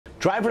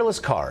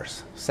Driverless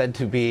cars, said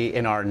to be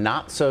in our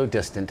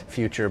not-so-distant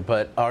future,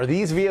 but are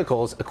these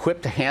vehicles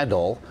equipped to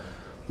handle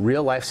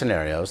real-life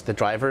scenarios that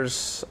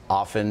drivers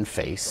often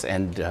face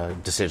and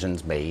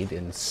decisions made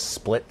in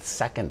split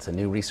seconds? A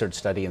new research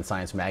study in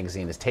Science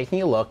magazine is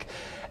taking a look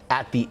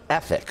at the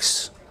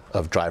ethics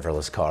of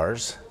driverless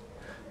cars.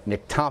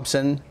 Nick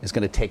Thompson is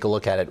going to take a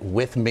look at it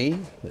with me,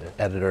 the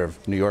editor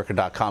of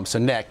NewYorker.com. So,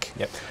 Nick,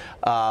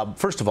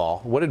 first of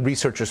all, what did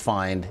researchers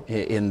find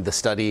in the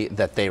study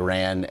that they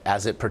ran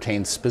as it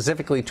pertains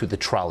specifically to the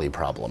trolley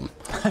problem?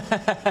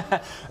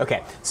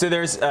 Okay, so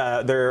there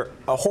are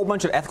a whole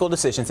bunch of ethical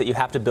decisions that you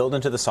have to build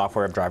into the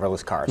software of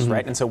driverless cars,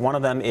 right? And so one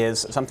of them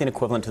is something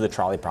equivalent to the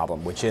trolley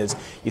problem, which is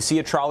you see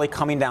a trolley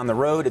coming down the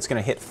road, it's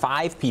going to hit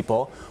 5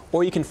 people,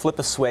 or you can flip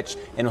a switch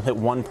and it'll hit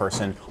 1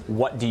 person.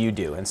 What do you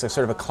do? And so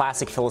sort of a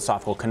classic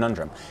philosophical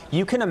conundrum.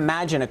 You can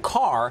imagine a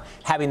car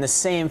having the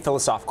same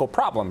philosophical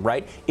problem,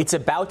 right? It's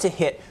about to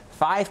hit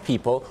 5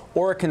 people,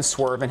 or it can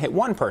swerve and hit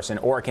 1 person,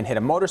 or it can hit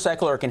a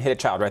motorcycle, or it can hit a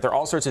child, right? There are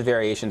all sorts of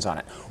variations on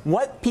it.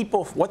 What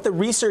the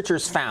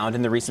researchers found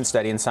in the recent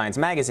study in Science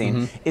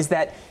magazine is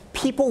that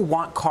people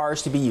want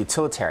cars to be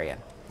utilitarian.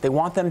 They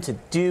want them to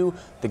do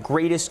the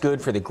greatest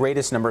good for the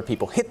greatest number of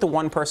people. Hit the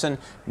 1 person,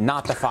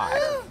 not the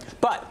 5.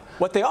 But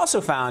what they also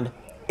found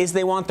is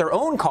they want their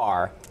own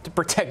car to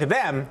protect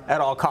them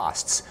at all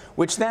costs,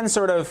 which then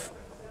sort of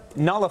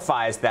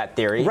nullifies that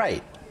theory.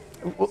 Right.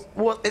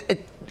 Well,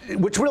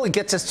 which really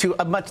gets us to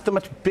the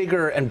much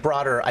bigger and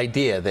broader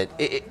idea that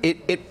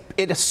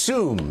it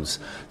assumes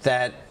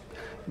that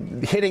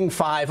hitting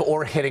 5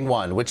 or hitting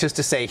 1, which is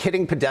to say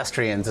hitting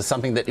pedestrians, is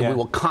something that we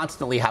will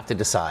constantly have to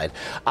decide.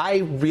 I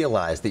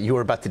realize that you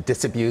are about to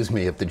disabuse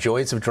me of the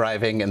joys of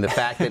driving and the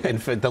fact that and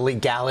the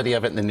legality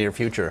of it in the near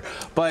future.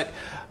 But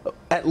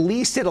at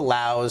least it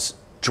allows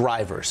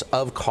drivers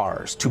of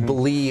cars to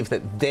believe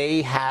that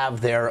they have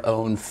their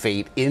own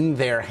fate in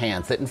their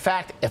hands. That in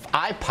fact, if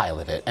I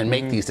pilot it and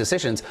make these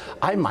decisions,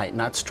 I might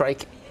not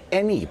strike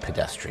any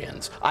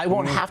pedestrians. I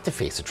won't have to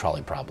face a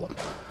trolley problem.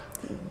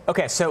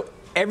 Okay, so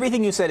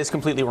everything you said is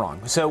completely wrong.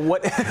 So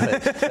what?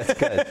 That's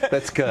good.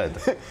 That's good.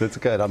 That's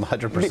good. I'm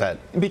 100%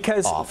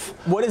 because off.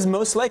 What is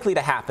most likely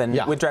to happen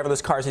with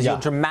driverless cars is you'll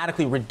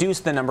dramatically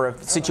reduce the number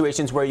of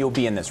situations where you'll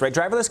be in this, right?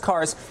 Driverless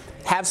cars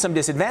have some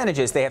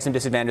disadvantages. They have some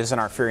disadvantages in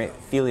our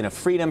feeling of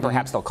freedom.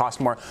 Perhaps they'll cost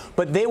more,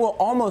 but they will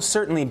almost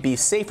certainly be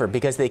safer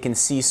because they can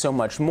see so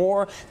much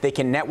more. They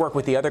can network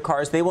with the other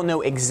cars. They will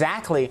know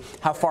exactly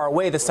how far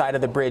away the side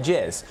of the bridge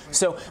is.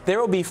 So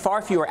there will be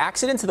far fewer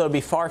accidents. There will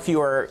be far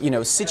fewer,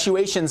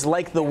 situations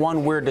like the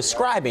one we're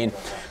describing.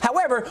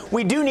 However,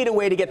 we do need a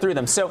way to get through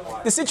them. So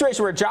the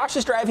situation where Josh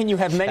is driving, you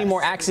have many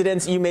more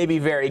accidents. You may be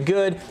very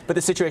good, but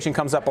the situation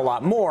comes up a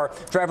lot more.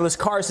 Driverless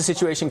cars, the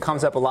situation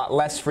comes up a lot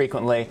less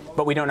frequently,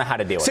 but we don't know how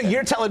to deal with it. So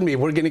you're telling me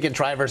we're going to get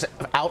drivers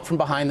out from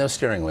behind those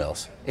steering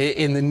wheels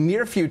in the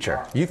near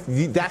future?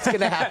 That's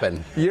going to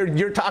happen.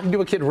 You're talking to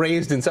a kid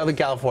raised in Southern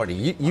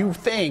California. You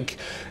think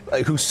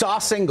who saw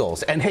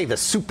Singles and hey, the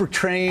super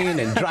train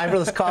and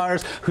driverless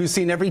cars, who's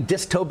seen every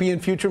dystopian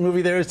future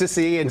movie there is to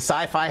see, and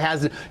sci-fi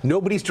has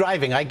nobody's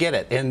driving. I get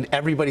it, and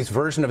everybody's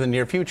version of the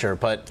near future.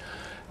 But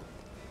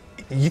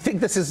you think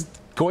this is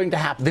going to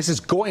happen? This is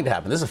going to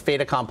happen. This is a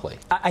fait accompli.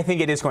 I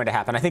think it is going to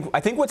happen. I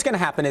think what's going to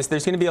happen is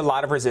there's going to be a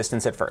lot of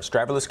resistance at first.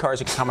 Driverless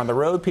cars are going to come on the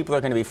road. People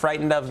are going to be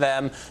frightened of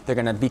them. They're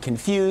going to be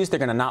confused. They're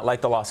going to not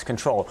like the loss of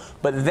control.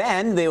 But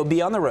then they will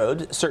be on the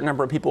road. A certain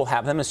number of people will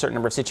have them in a certain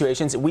number of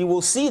situations. We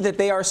will see that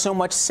they are so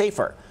much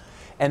safer.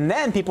 And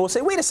then people will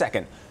say, wait a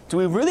second, do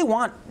we really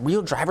want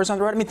real drivers on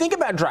the road? I mean, think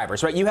about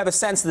drivers, right? You have a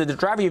sense that the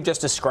driver you've just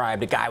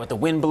described, a guy with the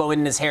wind blowing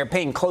in his hair,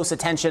 paying close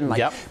attention.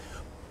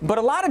 But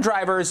a lot of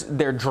drivers,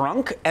 they're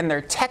drunk and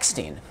they're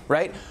texting,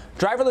 right?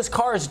 Driverless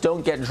cars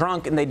don't get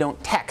drunk and they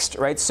don't text,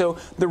 right? So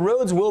the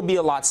roads will be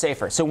a lot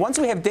safer. So once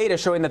we have data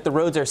showing that the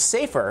roads are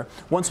safer,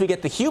 once we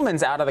get the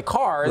humans out of the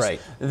cars,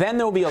 then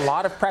there will be a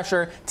lot of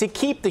pressure to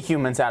keep the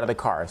humans out of the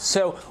cars.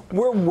 So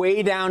we're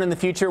way down in the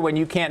future when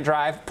you can't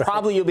drive.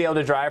 Probably you'll be able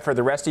to drive for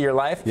the rest of your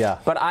life.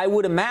 But I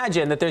would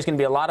imagine that there's going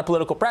to be a lot of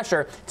political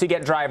pressure to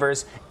get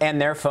drivers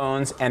and their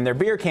phones and their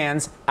beer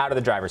cans out of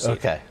the driver's seat.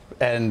 Okay.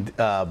 And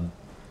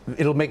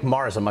it'll make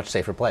Mars a much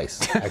safer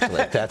place,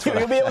 actually. That's what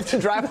You'll be able to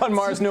drive on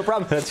Mars, no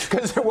problem,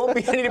 because there won't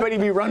be anybody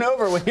to be run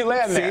over when you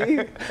land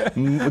there.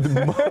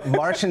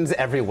 Martians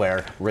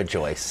everywhere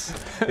rejoice.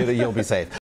 You'll be safe.